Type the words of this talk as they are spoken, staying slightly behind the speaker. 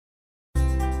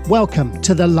Welcome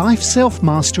to the Life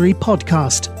Self-Mastery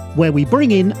Podcast, where we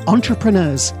bring in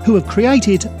entrepreneurs who have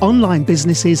created online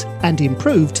businesses and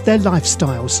improved their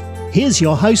lifestyles. Here's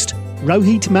your host,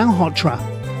 Rohit Malhotra.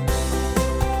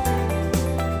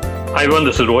 Hi everyone,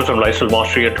 this is Rohit from Life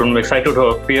Self-Mastery. I'm excited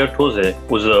to have Pierre Toze,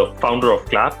 who's the founder of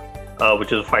Clap,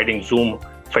 which is fighting Zoom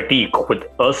fatigue with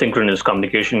asynchronous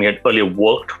communication. He had earlier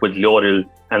worked with L'Oreal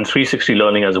and 360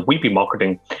 Learning as a VP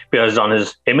marketing. Pierre has done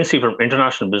his MSc from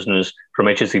International Business from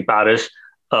HSC Paris.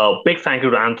 Big thank you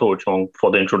to Antho Chong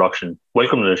for the introduction.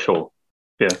 Welcome to the show.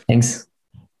 Yeah. Thanks.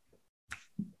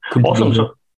 Awesome.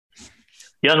 So,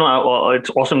 it's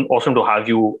awesome to have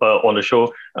you on the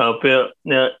show. Pierre,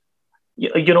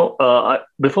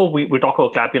 before we talk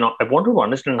about Clap, I wanted to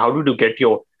understand, how did you get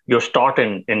your start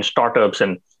in startups,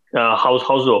 and how's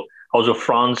the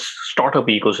France startup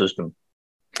ecosystem?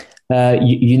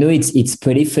 It's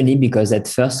pretty funny because at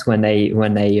first when I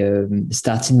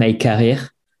started my career,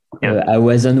 I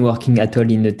wasn't working at all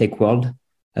in the tech world.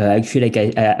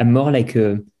 Actually, I'm more like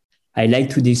I like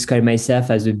to describe myself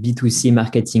as a B2C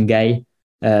marketing guy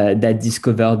that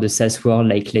discovered the SaaS world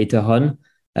later on.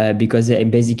 Because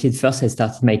basically at first I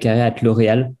started my career at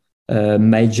L'Oreal.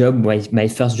 My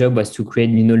first job was to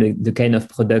create the kind of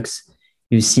products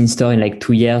you see in store in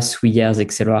 2 years, 3 years,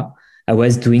 etc. I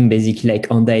was doing basically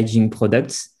anti-aging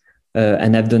products,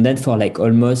 and I've done that for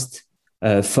almost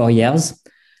 4 years.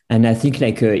 And I think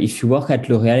if you work at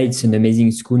L'Oreal, it's an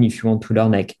amazing school if you want to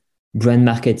learn brand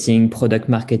marketing, product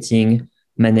marketing,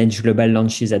 manage global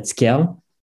launches at scale.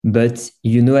 But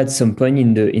at some point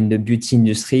in the beauty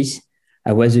industry,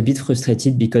 I was a bit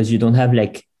frustrated because you don't have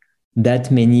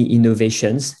that many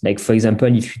innovations. For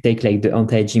example, if you take the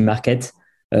anti-aging market,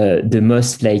 the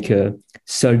most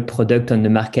sold product on the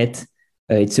market,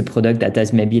 it's a product that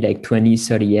has maybe 20,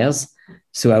 30 years.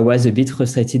 So I was a bit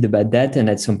frustrated about that. And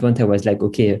at some point I was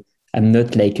okay, I'm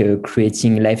not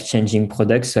creating life-changing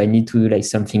products, so I need to do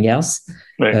something else.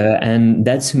 Right. And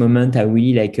that's the moment I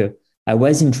really I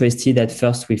was interested at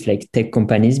first with tech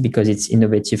companies because it's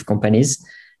innovative companies.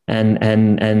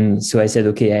 And so I said,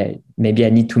 okay, maybe I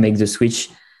need to make the switch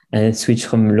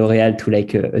from L'Oreal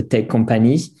to a tech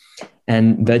company.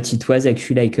 But it was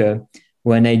actually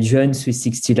when I joined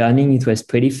 360 Learning, it was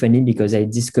pretty funny because I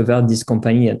discovered this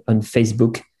company on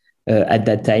Facebook at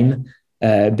that time.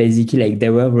 Basically, they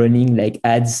were running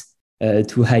ads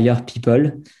to hire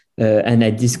people. And I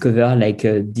discovered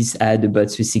this ad about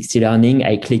 360 Learning.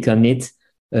 I click on it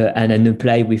and I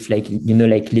apply with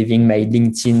leaving my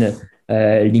LinkedIn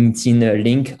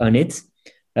link on it.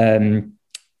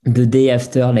 The day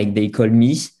after, they called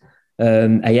me.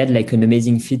 I had an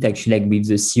amazing fit actually with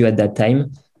the CEO at that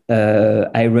time.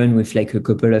 I ran with a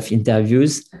couple of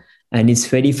interviews, and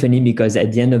it's really funny because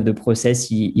at the end of the process,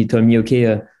 he told me,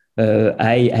 okay,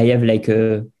 I have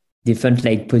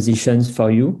different positions for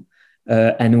you,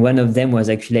 and one of them was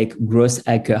actually growth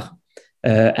hacker.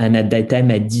 And at that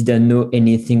time, I didn't know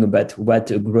anything about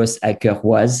what a growth hacker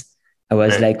was. I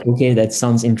was okay, that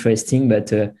sounds interesting,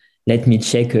 but let me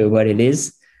check what it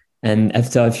is. And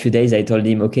after a few days, I told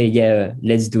him, okay, yeah,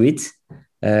 let's do it.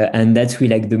 And that's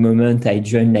really the moment I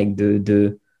joined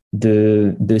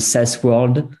the SaaS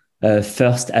world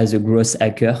first as a growth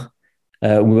hacker.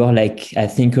 We were I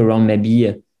think around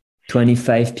maybe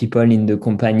 25 people in the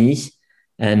company.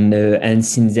 And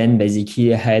since then,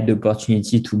 basically, I had the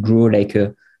opportunity to grow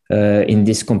in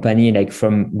this company,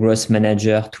 from growth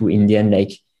manager to Indian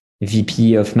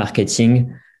VP of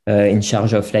marketing, in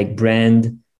charge of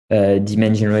brand,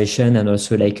 demand generation, and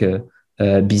also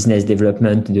business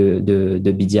development, the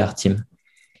BDR team.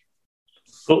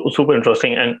 So super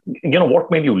interesting. And what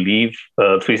made you leave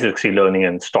 360 Learning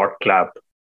and start Clap?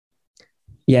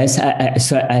 Yes,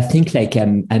 so I think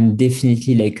I'm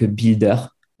definitely a builder.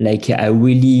 I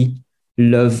really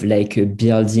love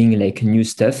building new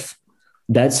stuff.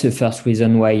 That's the first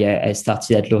reason why I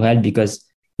started at L'Oreal, because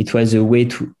it was a way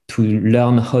to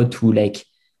learn how to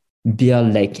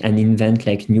build and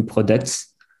invent new products.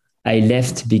 I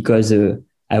left because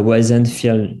I wasn't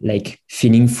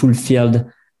feeling fulfilled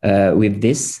with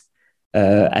this.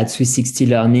 At 360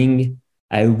 Learning,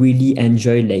 I really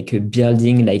enjoyed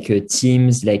building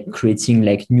teams, creating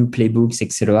new playbooks,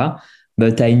 etc.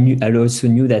 But I also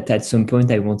knew that at some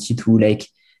point I wanted to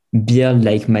build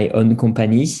my own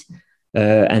company.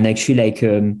 And actually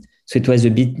so it was a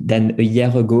bit than a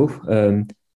year ago.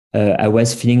 I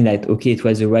was feeling okay, it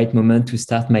was the right moment to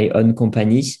start my own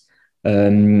company.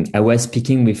 I was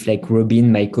speaking with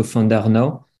Robin, my co-founder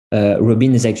now.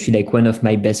 Robin is actually one of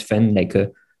my best friends.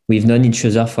 We've known each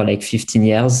other for 15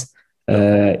 years.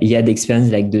 He had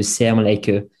experienced the same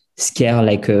scale,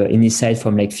 inside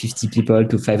from 50 people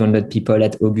to 500 people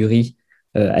at Augury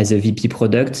as a VP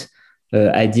product.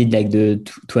 I did like the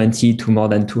 20 to more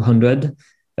than 200.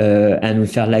 And we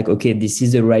felt like, okay, this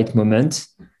is the right moment.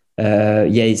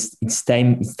 It's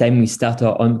time we start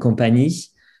our own company.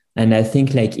 And I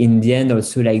think like in the end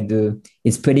also like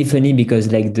it's pretty funny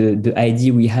because like the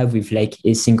idea we have with like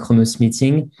asynchronous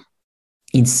meeting,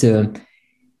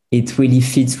 it really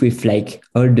fits with like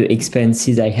all the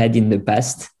experiences I had in the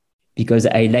past, because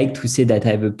I like to say that I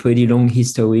have a pretty long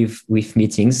history with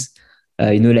meetings.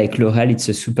 Like L'Oréal, it's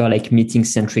a super like meeting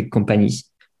centric company.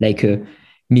 Like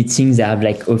meetings that have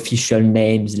like official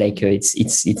names, like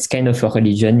it's kind of a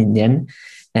religion in the end.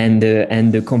 And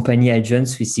the company I joined,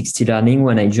 360 Learning,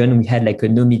 when I joined, we had like a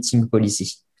no meeting policy.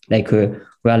 Like the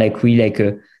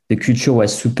culture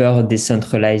was super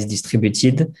decentralized,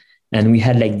 distributed, and we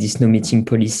had like this no meeting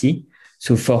policy.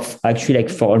 So for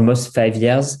almost 5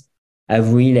 years,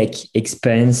 I've really like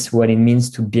experienced what it means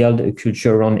to build a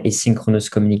culture around asynchronous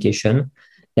communication.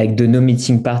 Like the no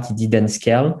meeting part, it didn't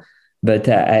scale, but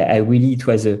I really, it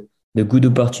was the good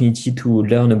opportunity to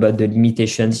learn about the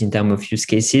limitations in terms of use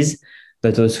cases,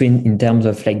 but also in terms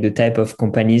of like the type of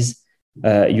companies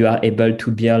you are able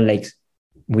to build like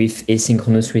with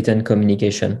asynchronous written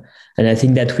communication. And I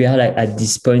think that we are like at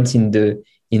this point in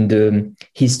the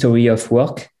history of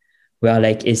work where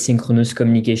like asynchronous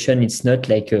communication, it's not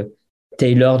like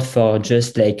tailored for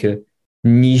just like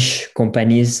niche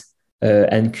companies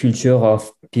and culture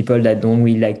of people that don't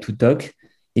really like to talk.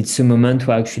 It's a moment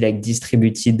where actually like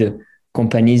distributed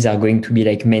companies are going to be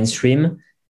like mainstream,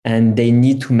 and they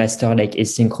need to master like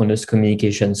asynchronous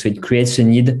communication. So it creates a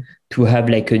need to have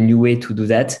like a new way to do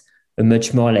that, a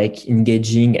much more like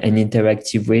engaging and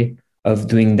interactive way of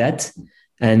doing that.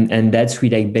 And that's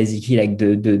really like basically like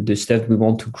the stuff we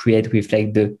want to create with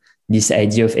like this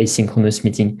idea of asynchronous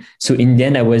meeting. So in the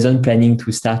end, I wasn't planning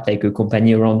to start like a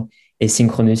company around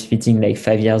asynchronous meeting like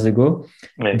 5 years ago.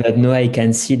 Right. But now I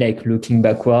can see like looking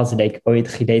backwards, like how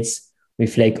it relates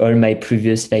with like all my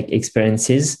previous like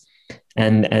experiences.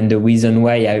 And the reason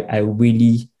why I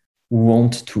really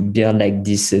want to build like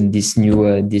this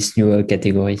new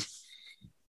category.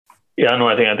 Yeah, no,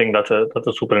 I think that's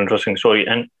a super interesting story.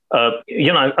 And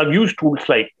I've used tools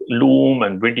like Loom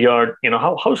and Vidyard.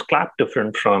 How's Clap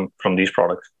different from these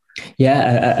products?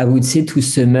 Yeah, I would say to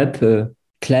sum up,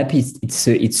 Clap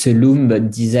it's a Loom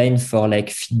but designed for like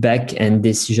feedback and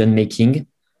decision making.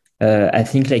 I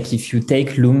think like if you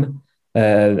take Loom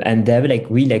and they have like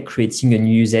really like creating a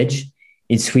new usage,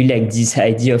 it's really like this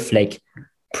idea of like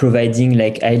providing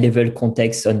like high level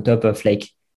context on top of like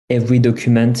every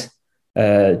document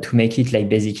to make it like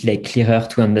basically like clearer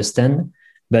to understand.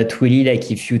 But really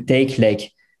like if you take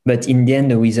like, but in the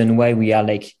end, the reason why we are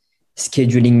like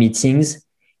scheduling meetings,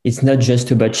 it's not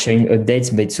just about sharing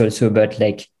updates, but it's also about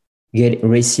like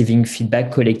receiving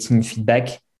feedback, collecting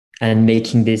feedback, and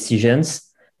making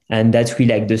decisions. And that's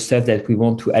really like the stuff that we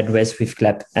want to address with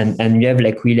Clap. And we have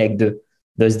like really like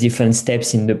those different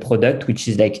steps in the product, which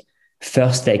is like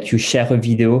first, like you share a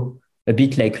video, a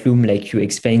bit like Loom, like you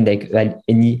explain like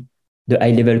the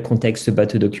high level context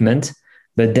about a document,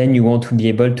 but then you want to be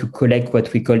able to collect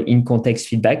what we call in-context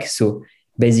feedback. So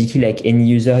basically like any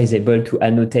user is able to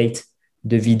annotate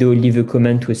the video, leave a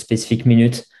comment to a specific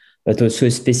minute, but also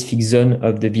a specific zone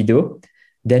of the video.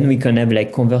 Then we can have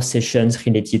like conversations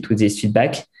related to this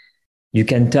feedback. You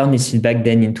can turn this feedback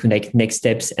then into like next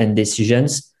steps and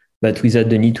decisions, but without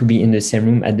the need to be in the same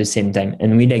room at the same time.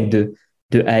 And we like the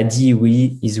idea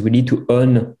is really to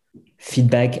own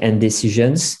feedback and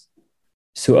decisions.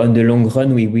 So on the long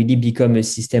run, we really become a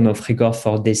system of record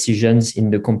for decisions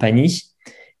in the company.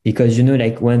 Because,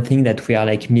 like one thing that we are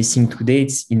like missing today,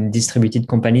 it's in distributed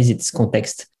companies, it's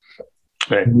context.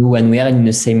 Right. When we are in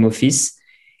the same office,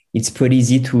 it's pretty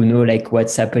easy to know like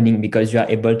what's happening because you are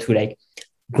able to like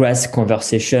grasp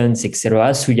conversations,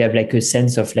 etc. So you have like a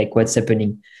sense of like what's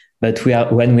happening. But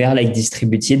when we are like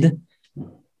distributed,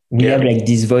 we have like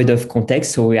this void of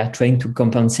context. So we are trying to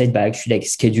compensate by actually like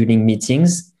scheduling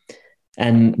meetings.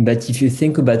 But if you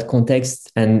think about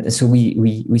context, and so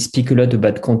we speak a lot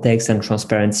about context and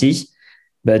transparency,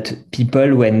 but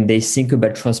people, when they think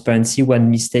about transparency,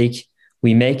 one mistake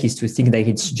we make is to think that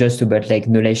it's just about like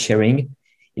knowledge sharing.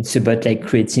 It's about like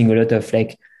creating a lot of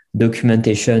like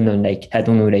documentation on like, I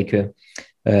don't know, like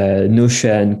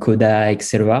Notion, Coda,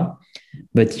 etc.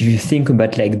 But if you think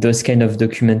about like those kind of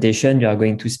documentation, you are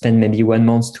going to spend maybe 1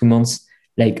 month, 2 months,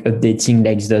 like updating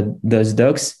like those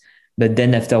docs. But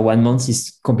then after 1 month,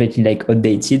 it's completely like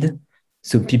outdated.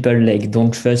 So people like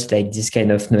don't trust like this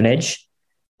kind of knowledge.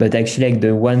 But actually like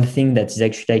the one thing that is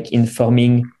actually like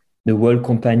informing the whole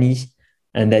company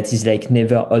and that is like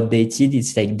never outdated.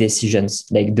 It's like decisions,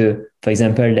 like for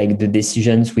example, like the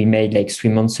decisions we made like 3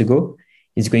 months ago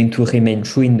is going to remain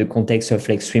true in the context of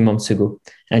like 3 months ago.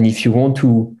 And if you want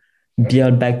to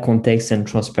build back context and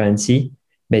transparency,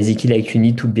 basically like you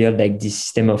need to build like this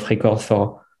system of record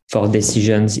for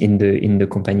decisions in the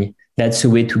company. That's a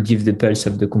way to give the pulse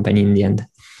of the company in the end.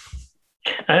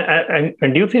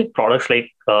 And do you think products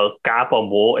like CAP are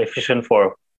more efficient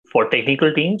for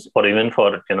technical teams or even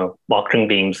for marketing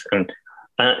teams? And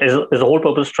is the whole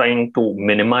purpose trying to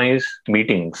minimize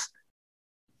meetings?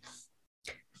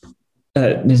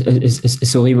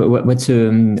 Sorry,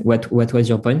 what was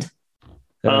your point?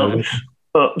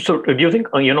 So do you think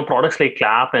products like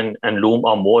Clap and Loom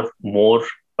are more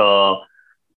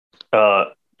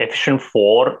efficient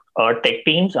for tech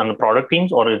teams and product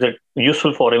teams, or is it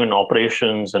useful for even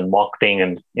operations and marketing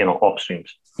and ops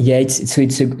teams? Yeah, it's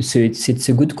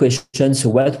a good question. So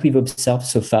what we've observed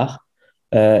so far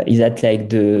is that like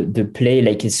the play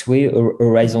like is way a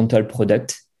horizontal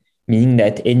product, meaning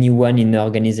that anyone in the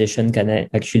organization can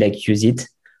actually like use it,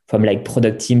 from like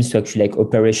product teams to actually like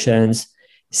operations,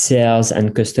 sales,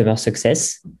 and customer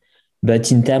success.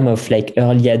 But in terms of like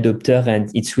early adopter,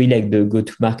 and it's really like the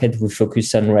go-to-market we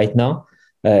focus on right now,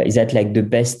 is that like the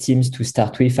best teams to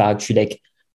start with are actually like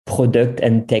product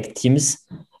and tech teams.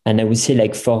 And I would say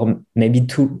like for maybe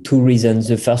two reasons.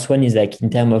 The first one is like in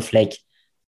terms of like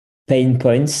pain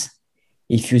points.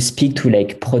 If you speak to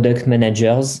like product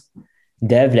managers,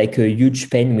 they have like a huge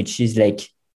pain, which is like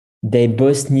they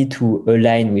both need to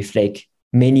align with like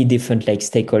many different like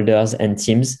stakeholders and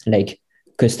teams, like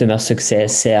customer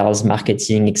success, sales,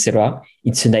 marketing, etc.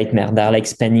 It's a nightmare. They're like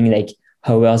spending like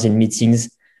hours in meetings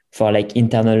for like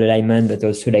internal alignment, but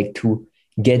also like to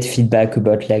get feedback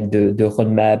about like the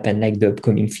roadmap and like the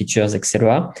upcoming features,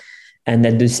 etc. And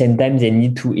at the same time, they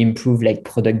need to improve like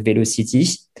product velocity.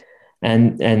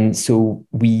 And so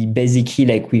we basically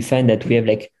like we find that we have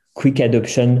like quick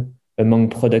adoption among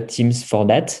product teams for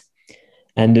that.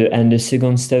 And the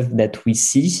second stuff that we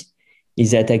see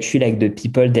is that actually like the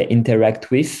people they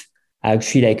interact with are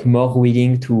actually like more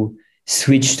willing to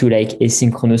switch to like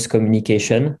asynchronous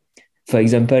communication. For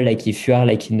example, like if you are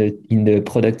like in the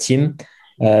product team,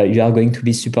 you are going to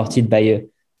be supported by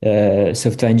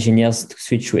software engineers to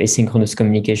switch to asynchronous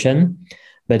communication.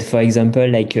 But for example,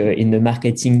 like in the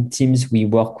marketing teams we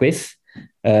work with,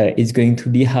 it's going to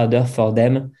be harder for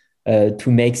them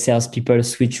to make salespeople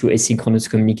switch to asynchronous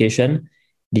communication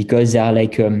because they are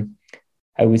like,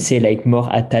 I would say like more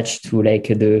attached to like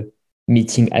the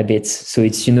meeting habits. So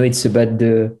it's, it's about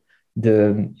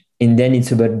and then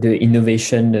it's about the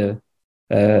innovation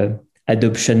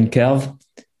adoption curve.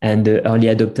 And the early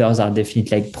adopters are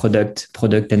definitely like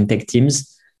product and tech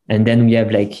teams. And then we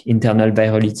have like internal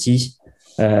virality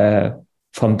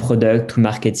from product to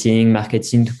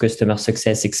marketing to customer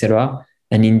success, etc.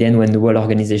 And in the end, when the whole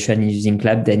organization is using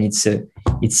Clap, then it's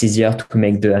easier to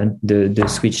make the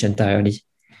switch entirely.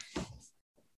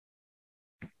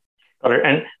 All right.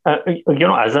 And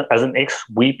as an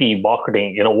ex-VP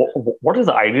marketing, what is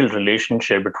the ideal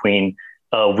relationship between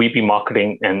VP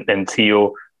marketing and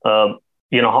CEO? How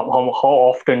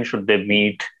often should they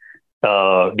meet?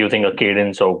 Do you think a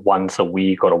cadence of once a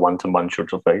week or once a month should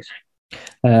suffice?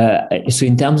 So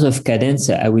in terms of cadence,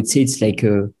 I would say it's like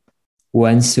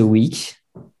once a week,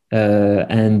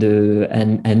 and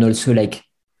also like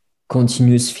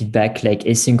continuous feedback, like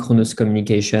asynchronous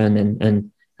communication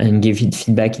and give it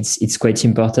feedback. It's quite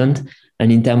important.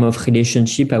 And in terms of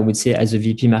relationship, I would say as a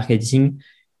VP marketing,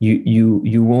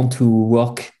 you want to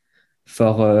work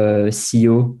for a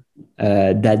CEO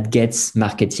that gets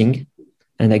marketing.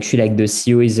 And actually like the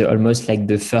CEO is almost like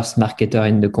the first marketer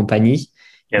in the company.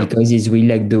 Yeah. Because he's really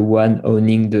like the one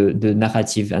owning the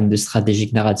narrative and the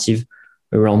strategic narrative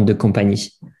around the company.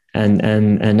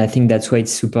 And I think that's why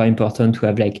it's super important to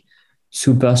have like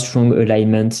super strong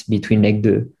alignment between like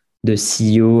the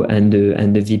CEO and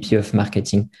the VP of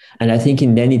marketing. And I think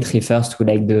in then it refers to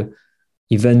like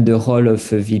even the role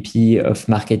of a VP of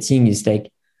marketing is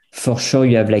like, for sure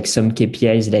you have like some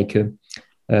KPIs like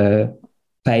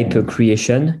pipe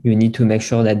creation. You need to make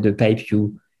sure that the pipe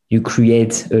you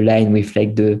create align with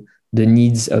like the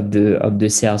needs of the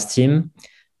sales team,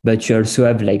 but you also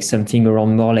have like something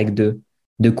around more like the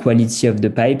quality of the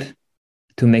pipe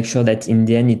to make sure that in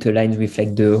the end it aligns with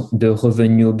like the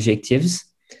revenue objectives.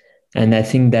 And I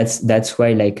think that's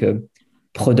why like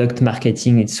product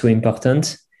marketing is so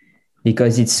important,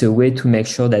 because it's a way to make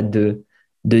sure that the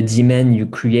demand you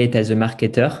create as a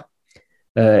marketer,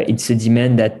 it's a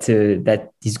demand that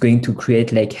is going to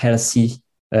create like healthy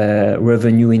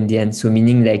revenue in the end. So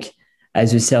meaning like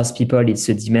as a salespeople, it's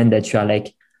a demand that you are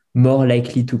like more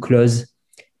likely to close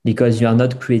because you are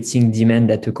not creating demand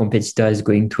that a competitor is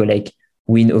going to like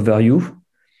win over you.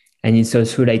 And it's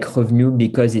also like revenue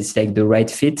because it's like the right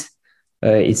fit.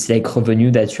 It's like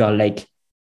revenue that you are like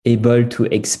able to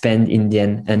expand in the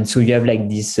end. And so you have like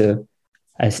this,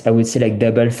 as I would say, like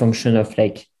double function of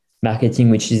like marketing,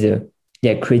 which is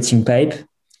creating pipe,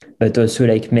 but also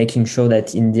like making sure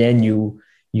that in the end you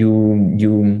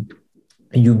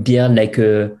build like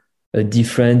a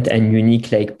different and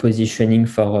unique like positioning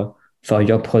for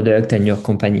your product and your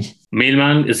company.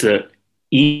 Mailman is a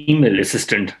email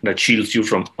assistant that shields you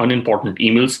from unimportant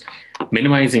emails,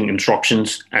 minimizing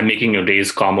interruptions and making your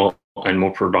days calmer and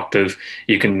more productive.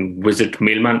 You can visit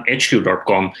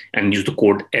mailmanhq.com and use the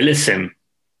code LSM,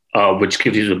 which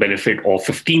gives you the benefit of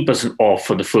 15% off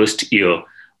for the first year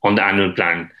on the annual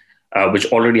plan, which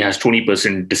already has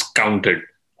 20% discounted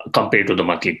compared to the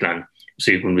monthly plan.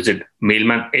 So you can visit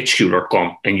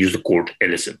mailmanhq.com and use the code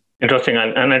LSM. Interesting.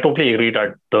 And I totally agree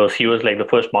that the CEO is like the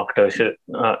first marketer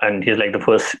and he's like the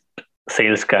first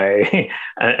sales guy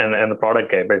and the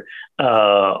product guy. But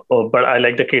I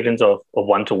like the cadence of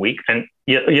once a week. And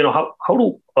how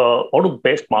do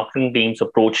best marketing teams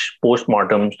approach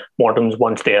postmortems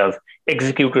once they have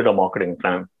executed a marketing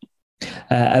plan?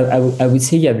 I would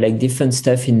say you have like different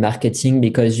stuff in marketing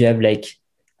because you have like,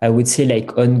 I would say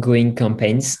like ongoing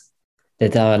campaigns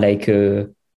that are like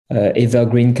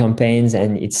evergreen campaigns,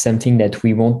 and it's something that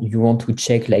you want to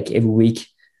check like every week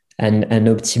and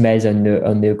optimize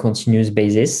on the continuous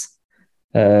basis.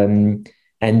 And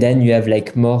then you have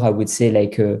like more, I would say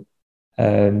like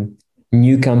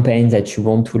new campaigns that you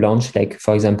want to launch, like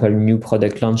for example, new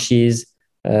product launches,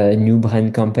 new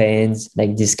brand campaigns,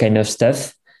 like this kind of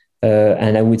stuff.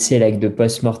 And I would say like the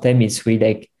postmortem is really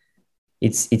like,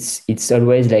 it's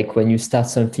always like when you start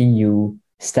something, you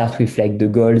start with like the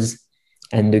goals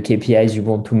and the KPIs you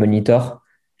want to monitor.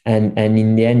 And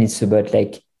in the end, it's about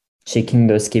like checking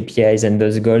those KPIs and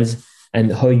those goals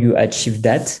and how you achieve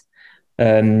that.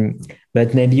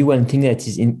 But maybe one thing that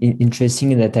is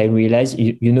interesting that I realized,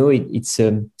 it's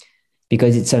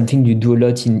because it's something you do a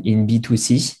lot in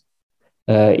B2C.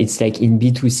 It's like in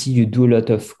B2C, you do a lot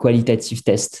of qualitative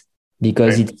tests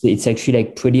because it's actually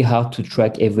like pretty hard to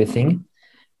track everything.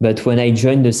 But when I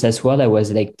joined the SaaS world, I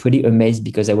was like pretty amazed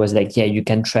because I was like, yeah, you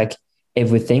can track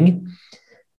everything.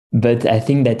 But I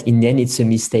think that in the end, it's a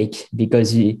mistake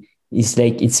because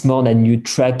it's more than you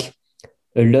track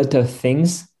a lot of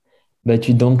things, but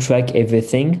you don't track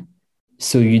everything.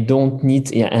 So you don't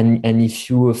need, and if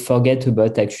you forget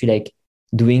about actually like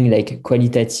doing like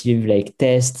qualitative like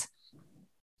tests,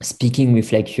 speaking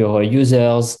with like your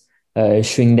users,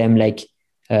 showing them like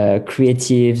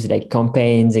creatives, like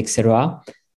campaigns, etc.,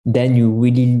 then you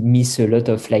really miss a lot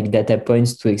of like data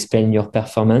points to explain your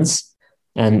performance.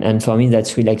 And for me,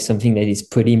 that's really like something that is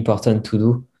pretty important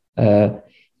to do,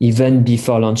 even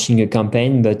before launching a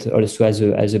campaign, but also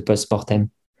as a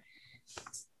postmortem.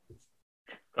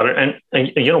 And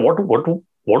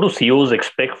what do CEOs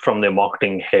expect from their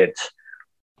marketing heads?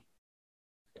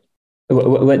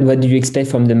 What do you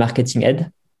expect from the marketing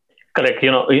head? Correct.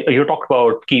 You talked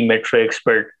about key metrics,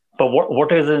 but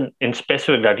what is in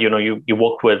specific that you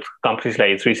work with companies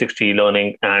like 360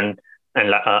 Learning and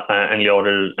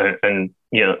L'Oreal, and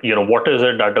what is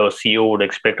it that a CEO would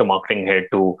expect a marketing head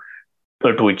to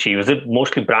achieve? Is it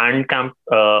mostly brand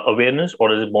awareness,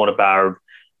 or is it more about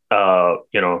I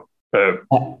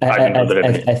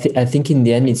think in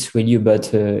the end it's really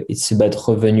about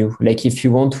revenue. Like if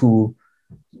you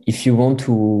want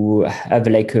to have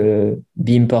like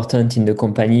be important in the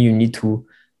company, you need to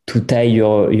tie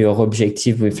your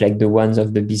objective with like the ones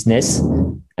of the business.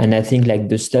 And I think like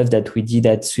the stuff that we did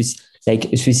at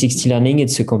 360 Learning,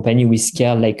 it's a company we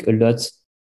scale like a lot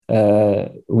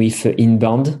with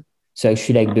inbound. So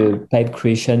actually like the pipe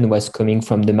creation was coming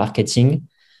from the marketing.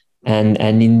 And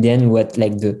in the end, what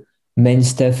like the main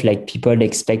stuff like people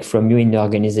expect from you in the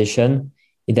organization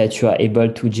is that you are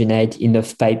able to generate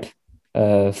enough pipe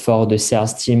for the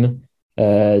sales team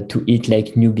to hit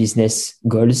like new business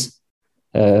goals.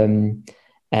 And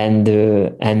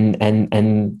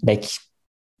like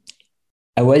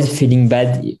I was feeling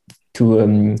bad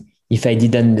to if I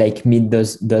didn't like meet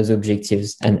those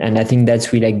objectives. And I think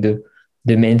that's really like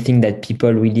the main thing that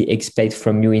people really expect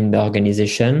from you in the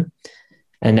organization.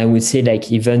 And I would say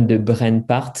like even the brand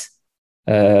part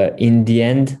in the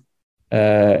end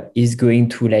is going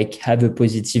to like have a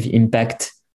positive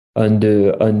impact on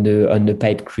the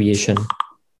pipe creation.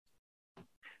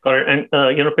 Got it. And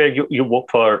Per, you work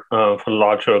for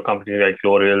larger companies like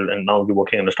L'Oreal, and now you're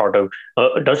working in a startup.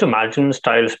 Does your management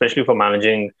style, especially for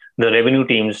managing the revenue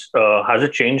teams, has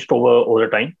it changed over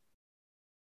time?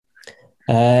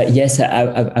 Yes,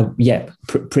 yeah,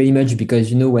 pretty much,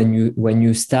 because when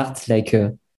you start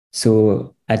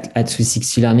so at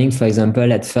 360 Learning, for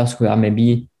example, at first we are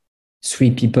maybe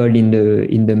 3 people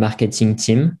in the marketing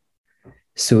team.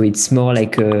 So it's more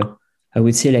I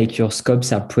would say your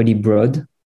scopes are pretty broad.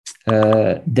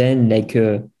 Then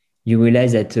you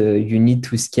realize that you need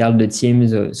to scale the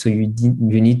teams, so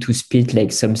you need to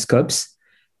split some scopes,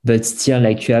 but still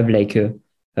you have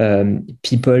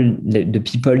people, the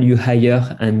people you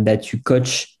hire and that you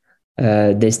coach,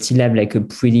 they still have a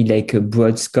pretty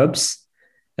broad scopes.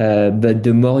 But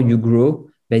the more you grow,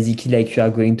 basically you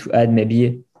are going to add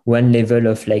maybe one level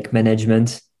of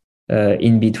management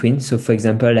in between. So for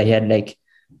example, I had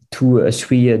two or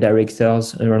three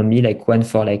directors around me, one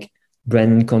for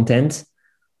brand and content,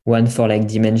 one for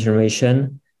demand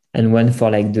generation, and one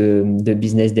for the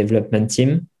business development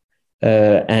team.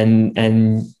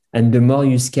 And the more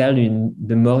you scale,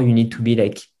 the more you need to be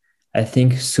I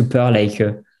think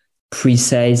super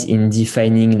precise in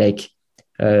defining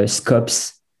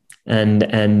scopes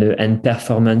and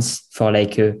performance for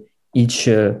each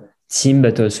team,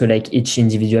 but also each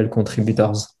individual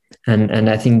contributors. And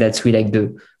I think that's really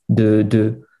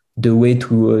the way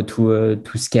to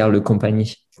scale the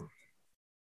company.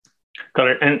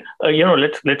 Correct. And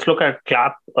let's look at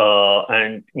Clap,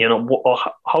 and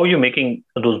how are you making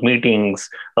those meetings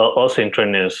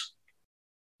asynchronous?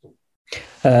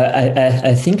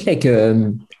 I think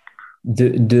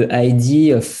the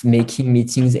idea of making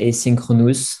meetings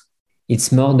asynchronous,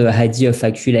 it's more the idea of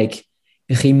actually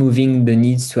removing the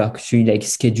needs to actually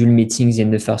schedule meetings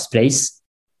in the first place,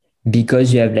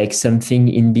 because you have something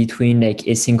in between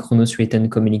asynchronous written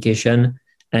communication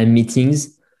and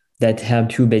meetings that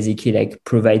help you basically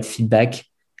provide feedback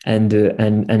and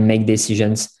make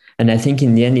decisions. And I think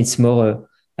in the end, it's more,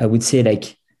 I would say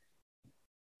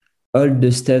all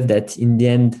the stuff that in the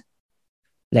end,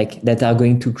 that are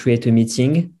going to create a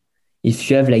meeting. If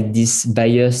you have this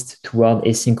bias toward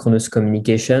asynchronous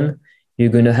communication, you're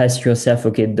going to ask yourself,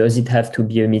 okay, does it have to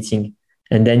be a meeting?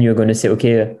 And then you're going to say,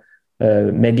 okay,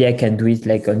 maybe I can do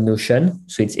it on Notion.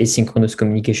 So it's asynchronous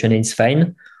communication and it's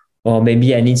fine. Or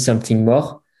maybe I need something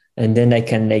more. And then I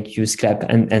can use Clap.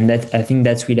 And that, I think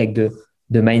that's really the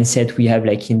mindset we have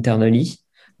internally.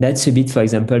 That's a bit, for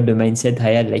example, the mindset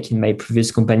I had in my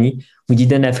previous company. We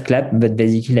didn't have Clap, but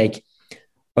basically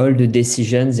all the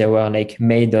decisions, they were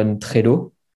made on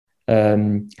Trello.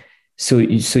 So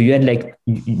you had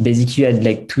basically you had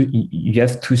you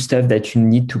have two stuff that you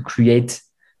need to create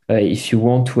if you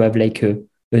want to have a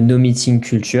no meeting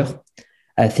culture.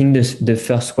 I think the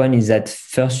first one is that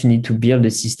first you need to build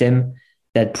a system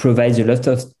that provides a lot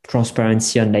of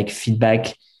transparency on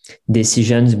feedback,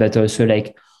 decisions, but also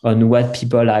on what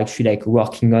people are actually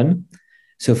working on.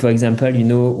 So for example,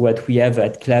 what we have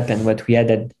at Clap and what we had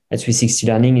at 360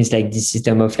 Learning is this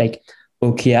system of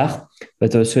OKR,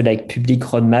 but also public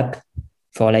roadmap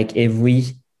for every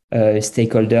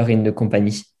stakeholder in the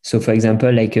company. So for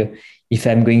example, if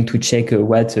I'm going to check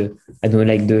what I don't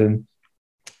know, the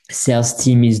sales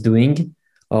team is doing,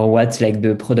 or what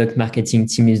the product marketing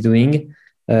team is doing,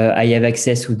 I have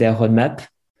access to their roadmap.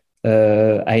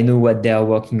 I know what they are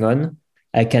working on.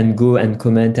 I can go and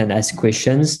comment and ask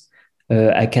questions.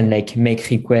 I can make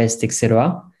requests,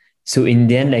 etc. So in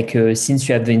the end, since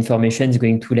you have the information, it's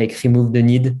going to remove the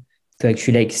need to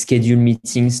actually schedule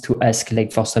meetings to ask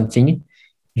for something.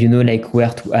 Where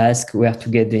to ask, where to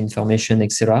get the information,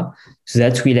 etc. So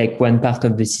that's really one part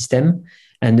of the system.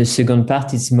 And the second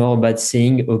part is more about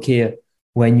saying, okay,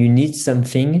 when you need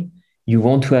something, you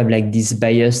want to have this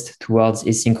bias towards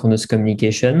asynchronous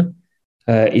communication.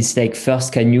 It's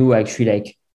first, can you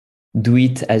actually do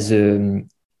it as a,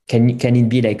 can it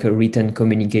be a written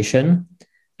communication?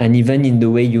 And even in the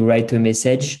way you write a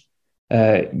message,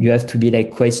 you have to be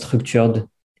quite structured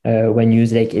when you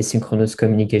use asynchronous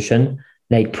communication,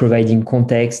 providing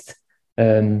context,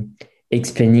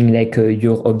 explaining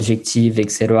your objective,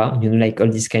 etc.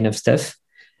 All this kind of stuff.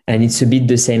 And it's a bit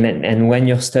the same. And when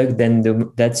you're stuck, then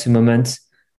that's the moment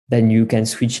then you can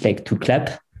switch to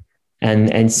Clap. And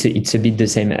it's a bit the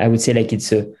same. I would say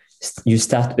you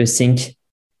start async,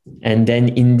 and then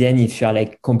in the end, if you're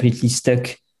completely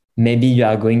stuck, maybe you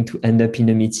are going to end up in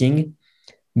a meeting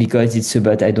because it's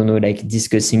about, I don't know,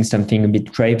 discussing something a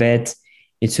bit private.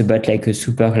 It's about a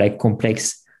super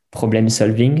complex problem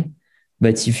solving.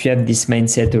 But if you have this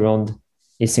mindset around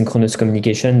asynchronous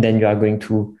communication, then you are going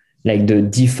to the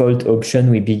default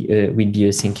option will be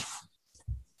async.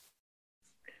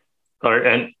 All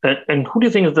right. And who do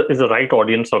you think is the right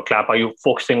audience for Clap? Are you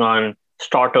focusing on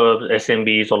startups,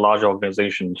 SMBs, or large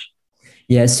organizations?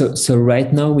 Yeah. So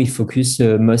right now we focus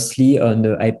mostly on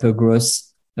the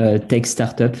hypergrowth tech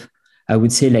startup. I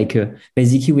would say like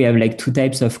basically we have like two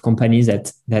types of companies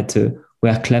that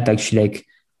where Clap actually like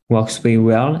works very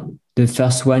well. The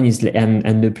first one is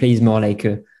and the play is more like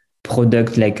a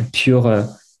product, like pure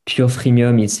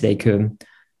freemium. It's like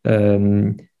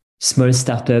small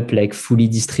startup, like fully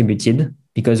distributed,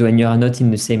 because when you are not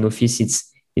in the same office,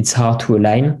 it's hard to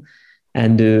align.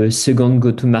 And the second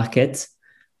go-to-market,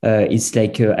 it's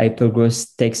like a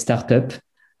hypergrowth tech startup.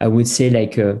 I would say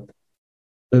like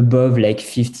above like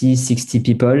 50, 60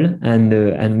 people,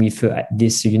 and with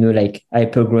this, like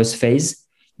hypergrowth phase,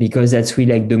 because that's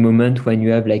really like the moment when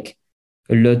you have like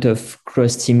a lot of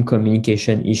cross-team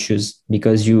communication issues,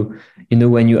 because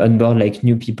when you onboard like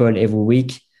new people every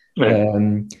week,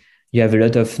 right. You have a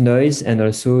lot of noise, and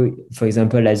also, for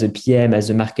example, as a PM, as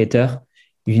a marketer,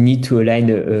 you need to align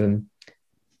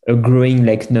a growing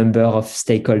like number of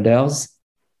stakeholders,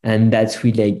 and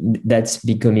that's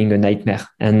becoming a nightmare,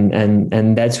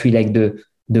 and that's really like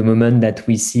the moment that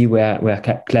we see where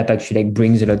Clap actually like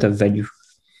brings a lot of value.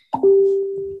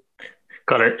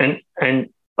 Correct. And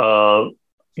how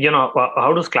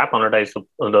does Clap monetize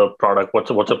the product?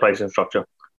 What's the pricing structure?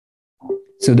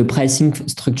 So the pricing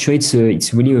structure, it's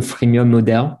really a freemium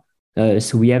model.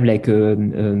 So we have like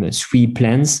 3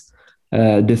 plans.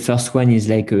 The first one is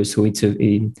like so it's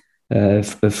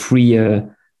a free.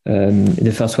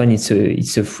 The first one it's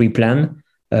a free plan.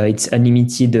 It's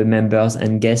unlimited members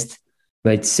and guests,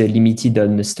 but it's limited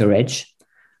on the storage.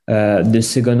 The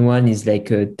second one is like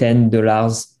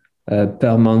 $10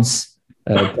 per month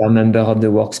per member of the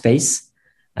workspace,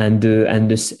 and the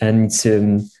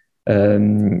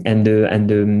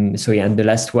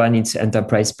last one, it's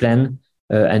enterprise plan,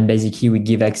 and basically we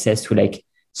give access to like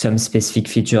some specific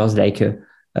features like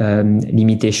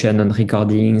limitation on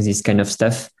recordings, this kind of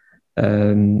stuff,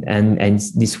 and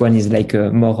this one is like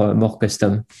more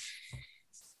custom.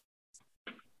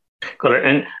 Correct.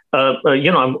 And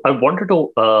I wanted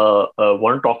to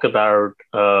talk about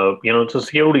the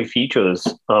security features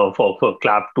for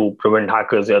Clap to prevent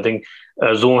hackers. I think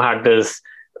Zoom had this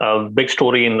big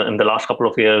story in the last couple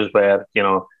of years where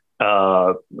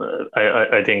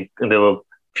I think there were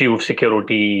few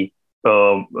security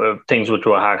things which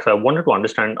were hacked. I wanted to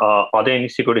understand: are there any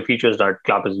security features that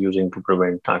Clap is using to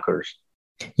prevent hackers?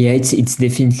 Yeah, it's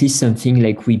definitely something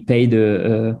like we paid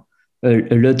a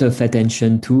lot of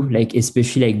attention to, like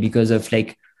especially like because of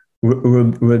like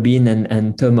Robin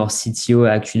and Tom, our CTO,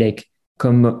 actually like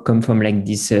come from like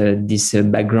this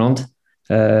background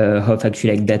of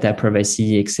actually like data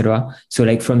privacy, etc. So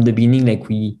like from the beginning, like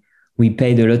we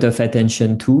paid a lot of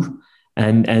attention to,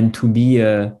 and to be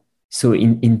so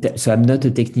so I'm not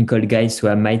a technical guy, so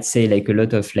I might say like a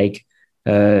lot of like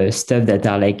stuff that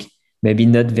are like maybe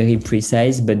not very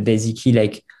precise, but basically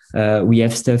like we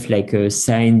have stuff like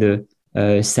signed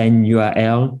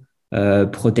URL,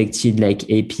 protected like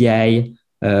API.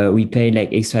 We pay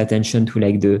like extra attention to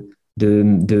like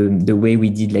the way we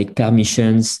did like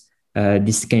permissions,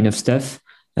 this kind of stuff.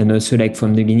 And also like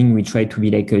from the beginning, we try to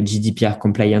be like a GDPR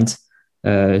compliant.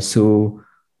 So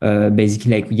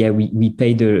basically like, yeah, we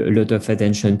paid a lot of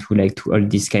attention to all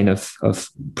this kind of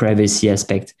privacy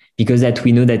aspect, because that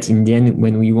we know that in the end,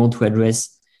 when we want to address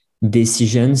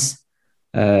decisions,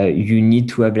 you need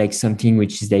to have like something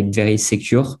which is like very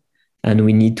secure, and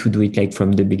we need to do it like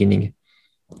from the beginning.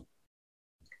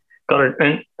 Got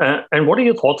it. And what are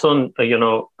your thoughts on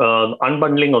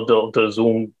unbundling of the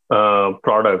Zoom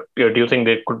product? Do you think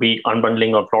there could be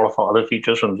unbundling of a lot of other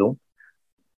features from Zoom?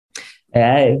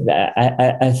 I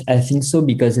think so,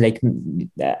 because like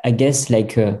I guess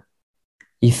like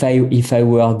if I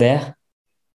were there,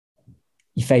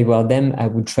 if I were them, I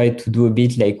would try to do a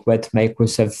bit like what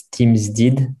Microsoft Teams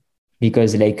did,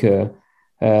 because like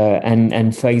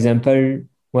and for example,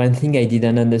 one thing I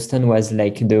didn't understand was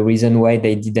like the reason why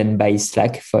they didn't buy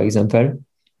Slack, for example,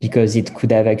 because it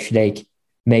could have actually like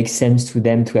make sense to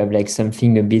them to have like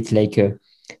something a bit like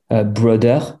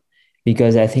broader.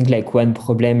 Because I think like one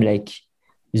problem like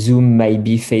Zoom might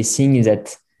be facing is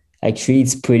that actually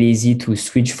it's pretty easy to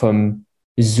switch from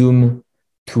Zoom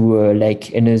to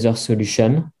like another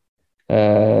solution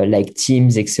like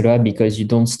Teams, etc., because you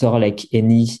don't store like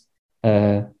any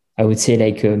I would say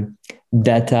like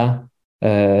data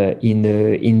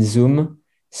in Zoom.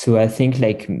 So I think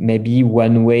like maybe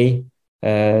one way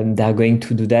they're going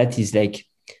to do that is like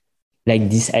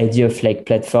this idea of like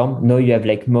platform. Now you have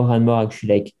like more and more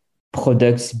actually like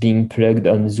products being plugged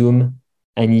on Zoom,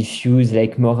 and if you use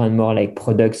like more and more like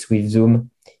products with Zoom,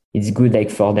 it's good like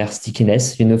for their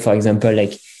stickiness. For example,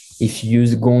 like if you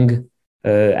use Gong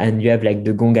and you have like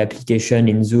the Gong application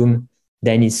in Zoom,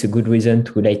 then it's a good reason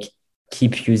to like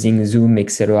keep using Zoom,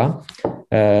 etc.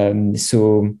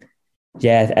 So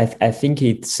yeah, I think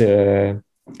it's a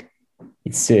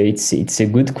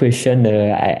good question.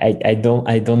 I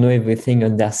don't know everything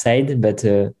on their side, but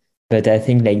I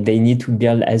think like they need to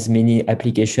build as many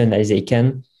applications as they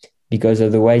can, because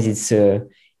otherwise it's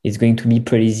going to be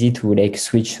pretty easy to like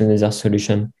switch to another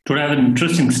solution. Today I have an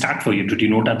interesting stat for you. Did you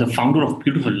know that the founder of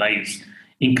Beautiful Lives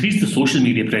increased the social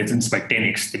media presence by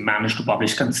 10x? They managed to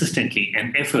publish consistently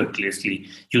and effortlessly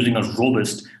using a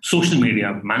robust social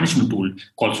media management tool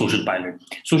called Social Pilot.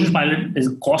 Social Pilot is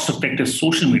a cost-effective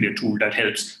social media tool that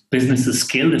helps businesses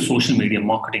scale their social media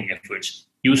marketing efforts.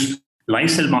 Use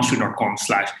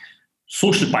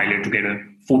livesellmastery.com/social pilot to get a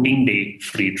 14-day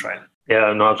free trial.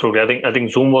 Yeah, no, absolutely. I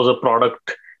think Zoom was a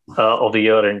product of the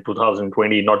year in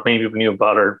 2020. Not many people knew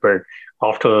about it, but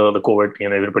after the COVID,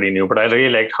 everybody knew. But I really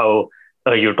liked how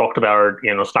you talked about,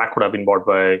 Slack would have been bought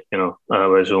by,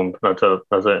 by Zoom. That's a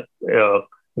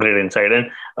great insight. And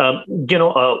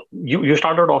you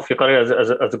started off your career as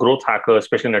a growth hacker,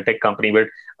 especially in a tech company. But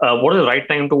what is the right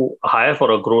time to hire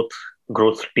for a growth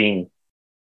team?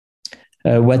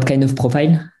 What kind of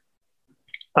profile?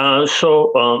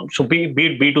 So be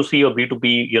it B2C or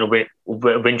B2B,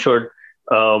 when should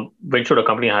a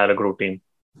company hire a growth team?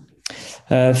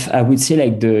 I would say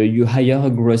like you hire a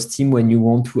growth team when you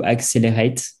want to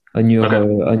accelerate on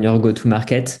your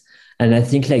go-to-market. And I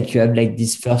think like you have like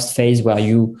this first phase where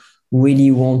you really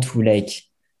want to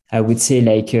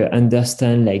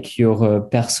understand like your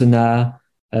persona,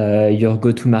 your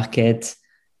go-to-market,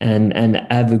 and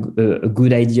have a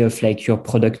good idea of like your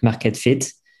product market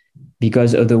fit.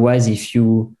 Because otherwise, if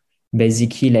you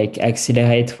basically like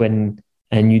accelerate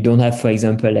and you don't have, for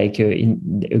example, like a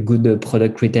good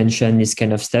product retention, this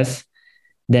kind of stuff,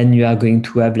 then you are going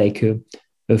to have like a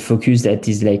focus that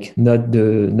is like not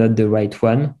the right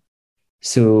one.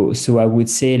 So I would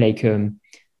say like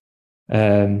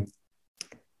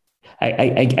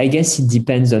I guess it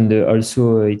depends on I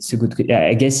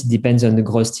guess it depends on the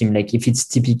growth team. Like if it's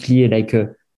typically like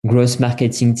a growth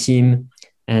marketing team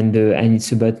and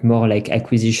it's about more like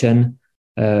acquisition,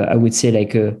 I would say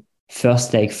like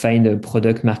first like find a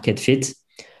product market fit.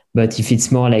 But if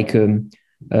it's more like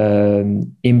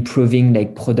improving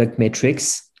like product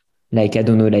metrics, like I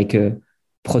don't know, like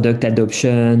product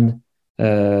adoption,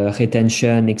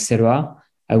 retention, etc.,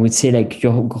 I would say like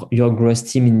your growth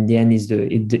team in the end is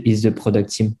the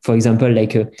product team. For example,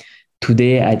 like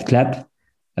today at Clap,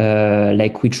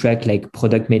 like we track like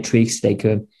product metrics like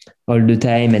all the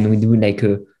time, and we do like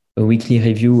a weekly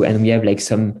review, and we have like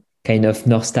some kind of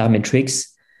North Star metrics.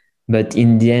 But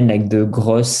in the end, like the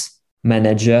growth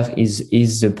manager is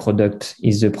the product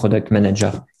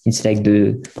manager. It's like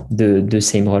the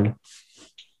same role.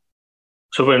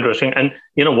 Super interesting. And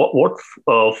what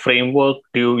framework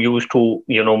do you use to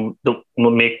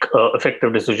make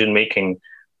effective decision making,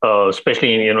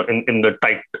 especially in the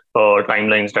tight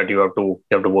timelines that you have to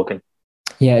work in?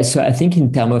 Yeah, so I think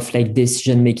in terms of like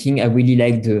decision making, I really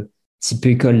like the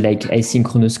typical like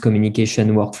asynchronous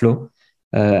communication workflow,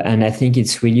 and I think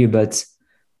it's really about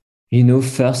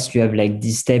first you have like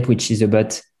this step which is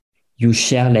about you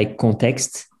share like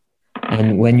context,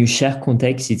 and when you share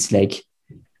context, it's like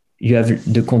you have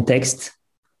the context,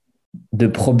 the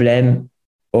problem,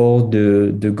 or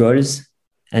the goals,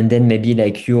 and then maybe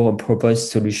like your proposed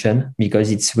solution,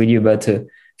 because it's really about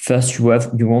first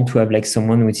you want to have like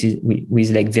someone who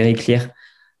is like very clear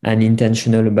and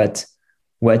intentional about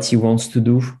what he wants to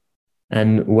do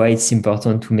and why it's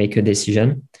important to make a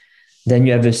decision. Then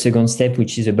you have a second step,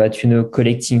 which is about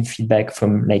collecting feedback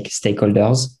from like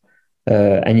stakeholders,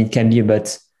 and it can be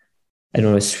about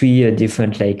 3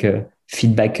 different like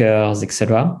feedbackers,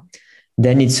 etc.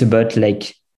 Then it's about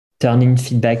like turning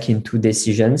feedback into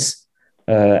decisions,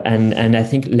 and I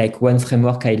think like one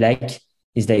framework I like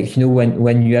is like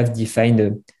when you have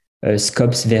defined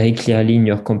scopes very clearly in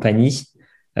your company,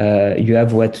 you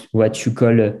have what you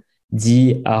call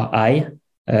DRI,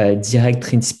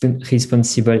 direct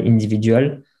responsible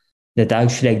individual, that are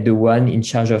actually like the one in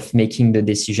charge of making the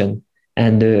decision.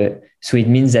 And so it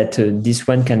means that this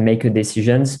one can make a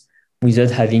decisions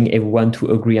without having everyone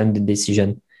to agree on the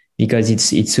decision, because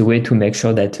it's a way to make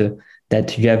sure that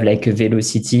you have like a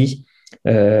velocity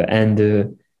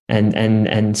and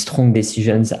strong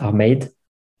decisions are made.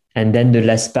 And then the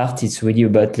last part is really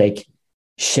about like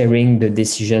sharing the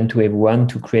decision to everyone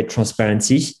to create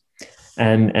transparency.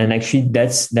 And actually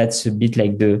that's a bit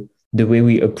like the way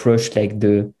we approach like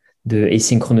the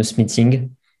asynchronous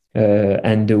meeting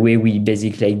and the way we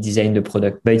basically like design the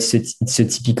product. But it's a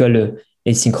typical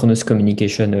asynchronous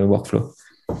communication workflow.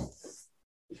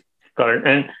 Got it.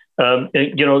 And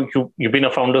You've been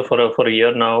a founder for a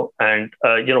year now, and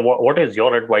what is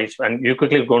your advice? And you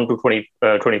quickly have gone to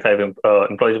 25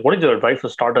 employees. What is your advice for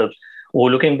startups who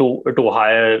are looking to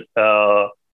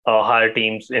hire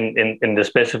teams in the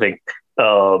specific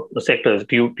sectors?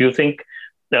 Do you think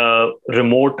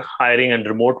remote hiring and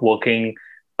remote working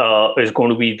is going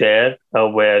to be there,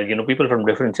 where people from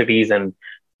different cities and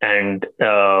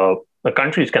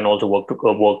countries can also work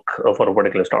for a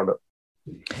particular startup?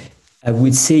 I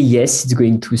would say yes, it's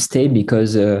going to stay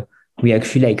because we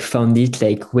actually found it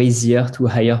way easier to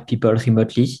hire people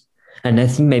remotely. And I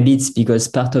think maybe it's because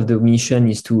part of the mission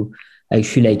is to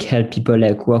actually help people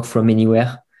work from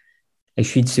anywhere.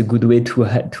 Actually, it's a good way to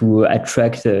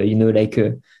attract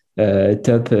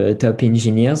top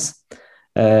engineers.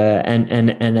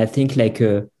 And I think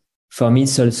for me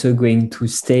it's also going to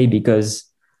stay because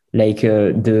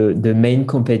the main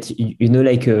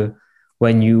competition,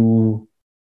 when you,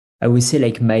 I would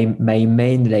say my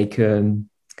main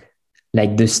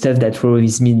the stuff that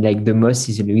worries me the most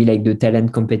is really the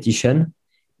talent competition,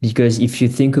 because if you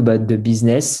think about the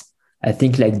business, I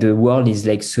think the world is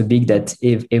so big that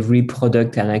every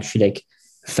product can actually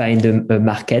find a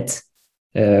market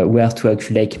where to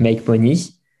actually make money,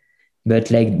 but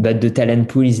the talent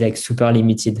pool is super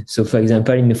limited. So for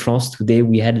example, in France today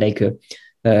we had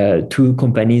two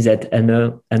companies that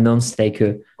announced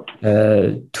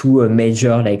two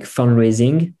major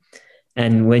fundraising,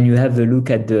 and when you have a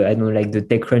look at the the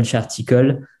TechCrunch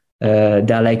article,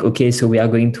 they're okay, so we are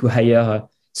going to hire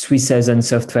 3,000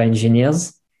 software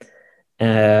engineers,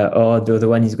 or the other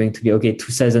one is going to be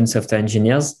 2,000 software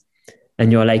engineers,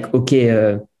 and you're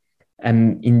okay,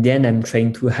 in the end I'm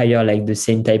trying to hire the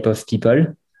same type of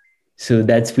people, so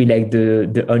that's really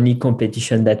the only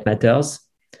competition that matters.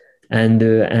 And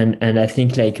I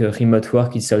think remote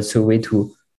work is also a way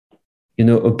to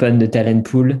open the talent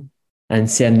pool and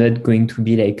say I'm not going to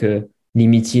be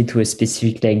limited to a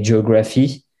specific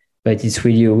geography, but it's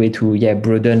really a way to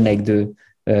broaden the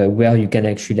where you can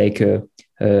actually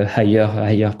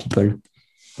hire people.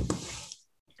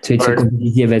 So it's a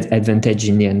competitive advantage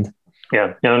in the end.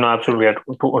 Yeah, no, absolutely. I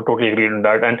totally agree on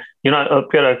that. And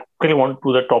Pierre, I quickly want to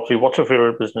do the top three. What's your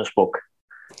favorite business book?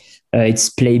 It's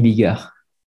Play Bigger.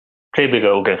 Play Bigger.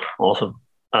 Okay, awesome.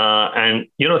 And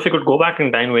if you could go back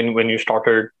in time when you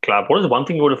started Clap, what is one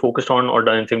thing you would have focused on or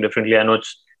done anything differently? I know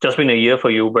it's just been a year for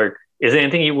you, but is there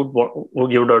anything you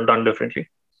would have done differently?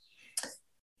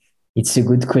 It's a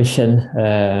good question.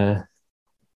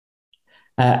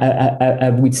 I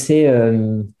would say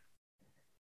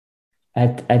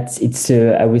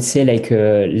I would say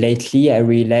lately I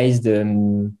realized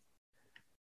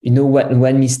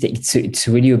one mistake. It's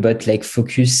really about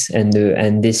focus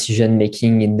and decision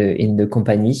making in the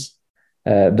company.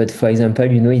 But for example,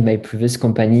 in my previous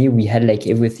company, we had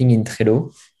everything in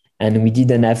Trello, and we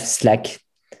didn't have Slack.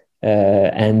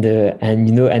 And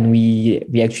we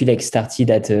actually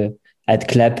started at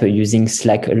Clap using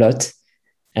Slack a lot,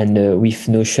 and with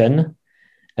Notion.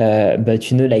 But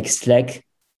Slack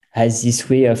has this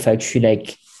way of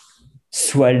actually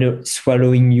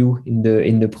swallowing you in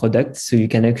the product, so you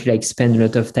can actually spend a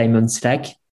lot of time on Slack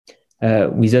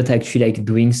without actually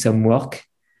doing some work,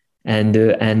 and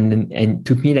it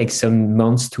took me some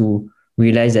months to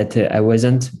realize that I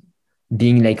wasn't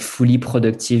being fully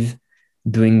productive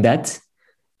doing that.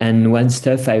 And one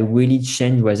stuff I really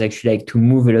changed was actually to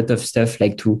move a lot of stuff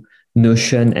to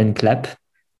Notion and Clap,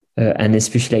 and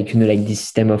especially this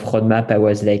system of roadmap I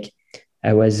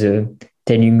was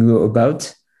telling you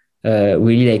about.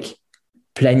 Really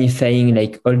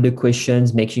planifying all the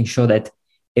questions, making sure that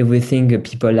everything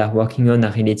people are working on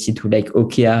are related to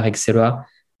OKR, etc.,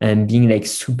 and being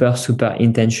super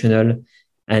intentional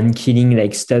and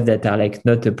killing stuff that are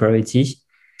not a priority.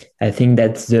 I think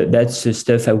that's the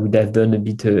stuff I would have done a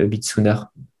bit sooner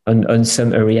on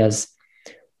some areas.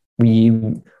 We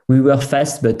were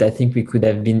fast, but I think we could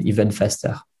have been even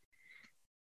faster.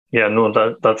 Yeah, no,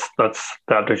 that's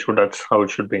issue. That's how it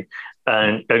should be.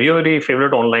 And have you any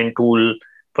favorite online tool,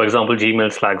 for example,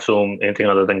 Gmail, Slack, Zoom, anything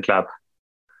other than Clap?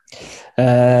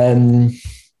 I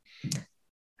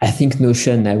think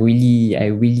Notion. I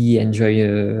really enjoy.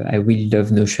 I really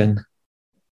love Notion.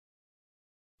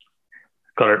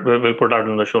 Correct. We'll put that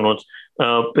in the show notes.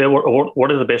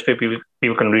 What is the best way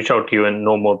people can reach out to you and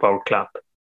know more about Clap?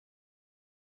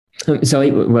 Sorry,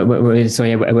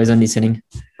 I wasn't listening.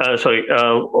 What is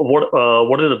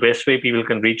the best way people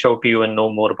can reach out to you and know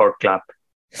more about Clap?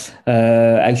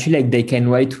 Actually, they can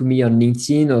write to me on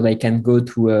LinkedIn, or they can go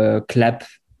to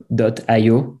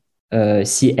clap.io,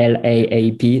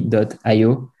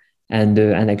 claap.io, and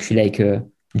actually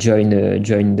join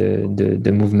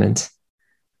the movement.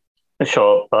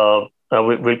 Sure.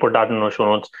 We'll put that in our show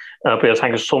notes. Piers,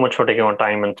 thank you so much for taking our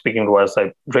time and speaking to us.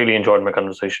 I really enjoyed my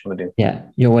conversation with you. Yeah,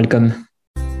 you're welcome.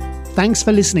 Thanks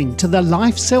for listening to the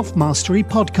Life Self-Mastery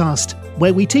podcast,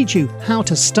 where we teach you how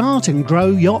to start and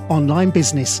grow your online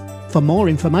business. For more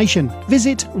information,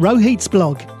 visit Rohit's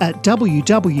blog at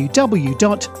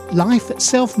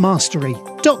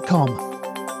www.lifeselfmastery.com.